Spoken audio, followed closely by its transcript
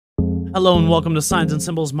Hello and welcome to Signs and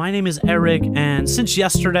Symbols. My name is Eric, and since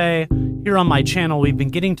yesterday, here on my channel, we've been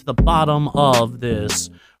getting to the bottom of this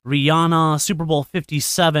Rihanna SuperBowl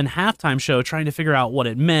LVII halftime show, trying to figure out what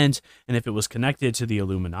it meant and if it was connected to the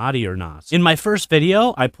Illuminati or not. In my first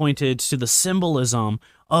video, I pointed to the symbolism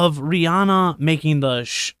of Rihanna making the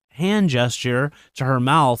hand gesture to her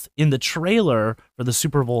mouth in the trailer for the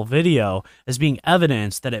Super Bowl video as being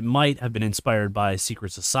evidence that it might have been inspired by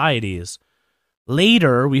secret societies.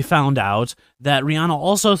 Later, we found out that Rihanna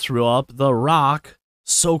also threw up the Rock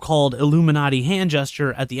so-called Illuminati hand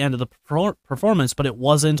gesture at the end of the performance, but it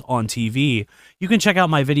wasn't on TV. You can check out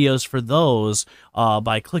my videos for those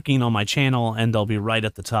by clicking on my channel, and they'll be right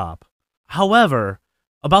at the top. However,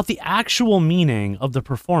 about the actual meaning of the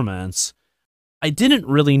performance, I didn't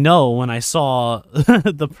really know when I saw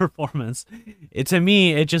the performance. To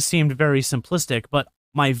me, it just seemed very simplistic, but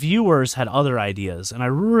my viewers had other ideas, and I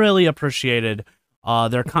really appreciated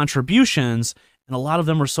their contributions, and a lot of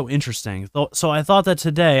them were so interesting. So I thought that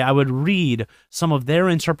today I would read some of their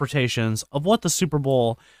interpretations of what the Super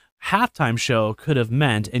Bowl halftime show could have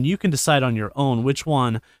meant, and you can decide on your own which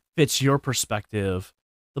one fits your perspective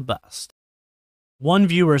the best. One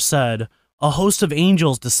viewer said, "A host of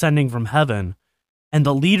angels descending from heaven, and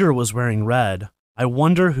the leader was wearing red. I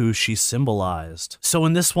wonder who she symbolized." So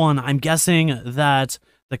in this one, I'm guessing that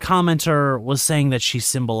the commenter was saying that she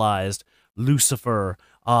symbolized Lucifer,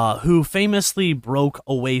 who famously broke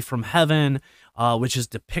away from heaven, which is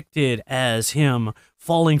depicted as him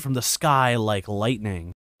falling from the sky like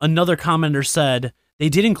lightning. Another commenter said they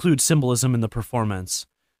did include symbolism in the performance.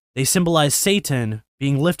 They symbolize Satan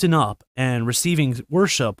being lifted up and receiving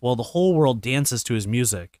worship while the whole world dances to his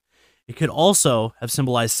music. It could also have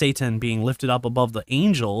symbolized Satan being lifted up above the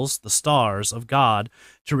angels, the stars of God,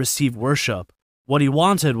 to receive worship, what he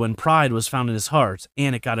wanted when pride was found in his heart,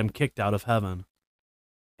 and it got him kicked out of heaven.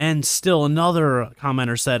 And still another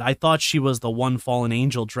commenter said, "I thought she was the one fallen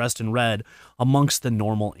angel dressed in red amongst the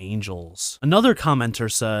normal angels." Another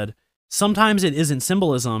commenter said, "Sometimes it isn't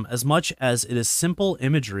symbolism as much as it is simple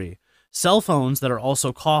imagery. Cell phones that are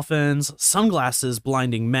also coffins, sunglasses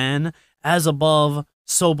blinding men, as above,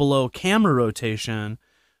 so below camera rotation,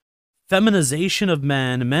 feminization of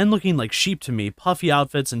men, men looking like sheep to me, puffy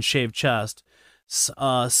outfits and shaved chest,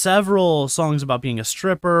 several songs about being a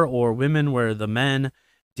stripper or women where the men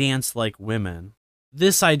dance like women."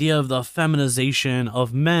 This idea of the feminization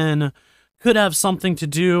of men could have something to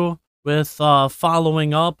do with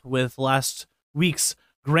following up with last week's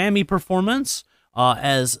Grammy performance,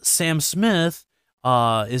 as Sam Smith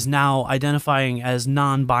is now identifying as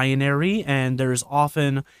non-binary, and there's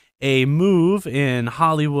often a move in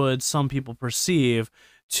Hollywood, some people perceive,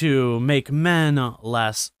 to make men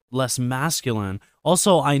less masculine.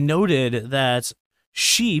 Also, I noted that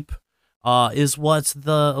sheep is what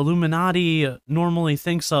the Illuminati normally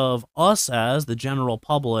thinks of us as, the general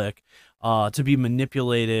public, to be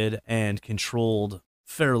manipulated and controlled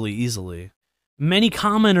fairly easily. Many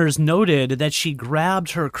commenters noted that she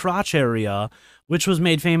grabbed her crotch area, which was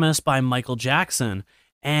made famous by Michael Jackson.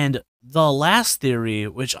 And the last theory,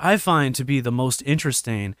 which I find to be the most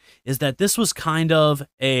interesting, is that this was kind of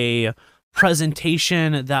a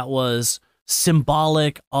presentation that was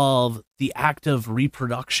symbolic of the act of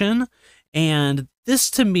reproduction. And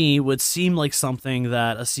this to me would seem like something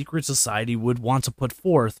that a secret society would want to put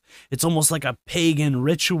forth. It's almost like a pagan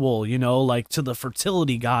ritual, you know, like to the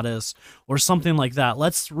fertility goddess or something like that.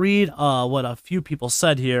 Let's read what a few people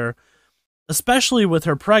said here. Especially with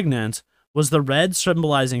her pregnant, was the red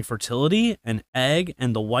symbolizing fertility, an egg,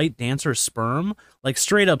 and the white dancer's sperm? Like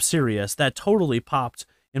straight up serious. That totally popped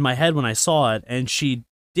in my head when I saw it, and she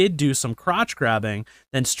did do some crotch grabbing,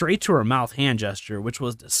 then straight to her mouth hand gesture, which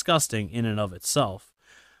was disgusting in and of itself,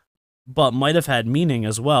 but might have had meaning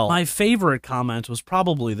as well. My favorite comment was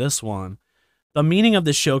probably this one. The meaning of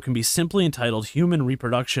this show can be simply entitled Human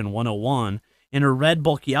Reproduction 101. In her red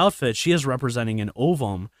bulky outfit, she is representing an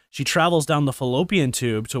ovum. She travels down the fallopian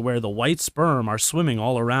tube to where the white sperm are swimming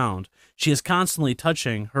all around. She is constantly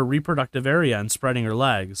touching her reproductive area and spreading her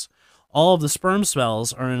legs. All of the sperm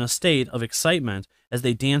cells are in a state of excitement as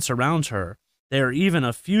they dance around her. There are even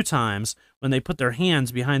a few times when they put their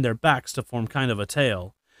hands behind their backs to form kind of a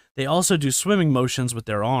tail. They also do swimming motions with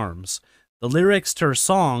their arms. The lyrics to her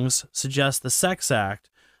songs suggest the sex act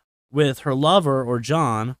with her lover or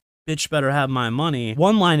John. Bitch better have my money.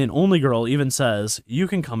 One line in Only Girl even says, "You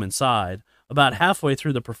can come inside." About halfway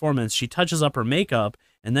through the performance, she touches up her makeup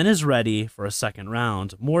and then is ready for a second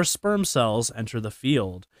round. More sperm cells enter the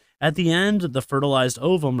field. At the end, the fertilized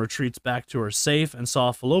ovum retreats back to her safe and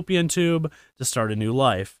soft fallopian tube to start a new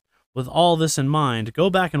life. With all this in mind,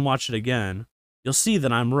 go back and watch it again. you'll see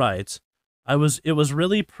that I'm right. It was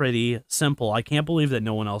really pretty simple. I can't believe that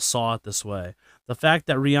no one else saw it this way. The fact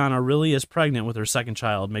that Rihanna really is pregnant with her second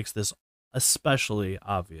child makes this especially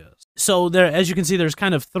obvious. So there, as you can see, there's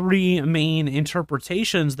kind of three main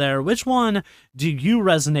interpretations there. Which one do you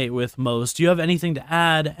resonate with most? Do you have anything to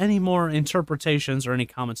add? Any more interpretations or any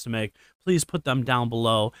comments to make? Please put them down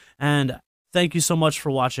below. And thank you so much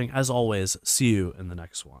for watching. As always, see you in the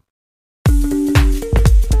next one.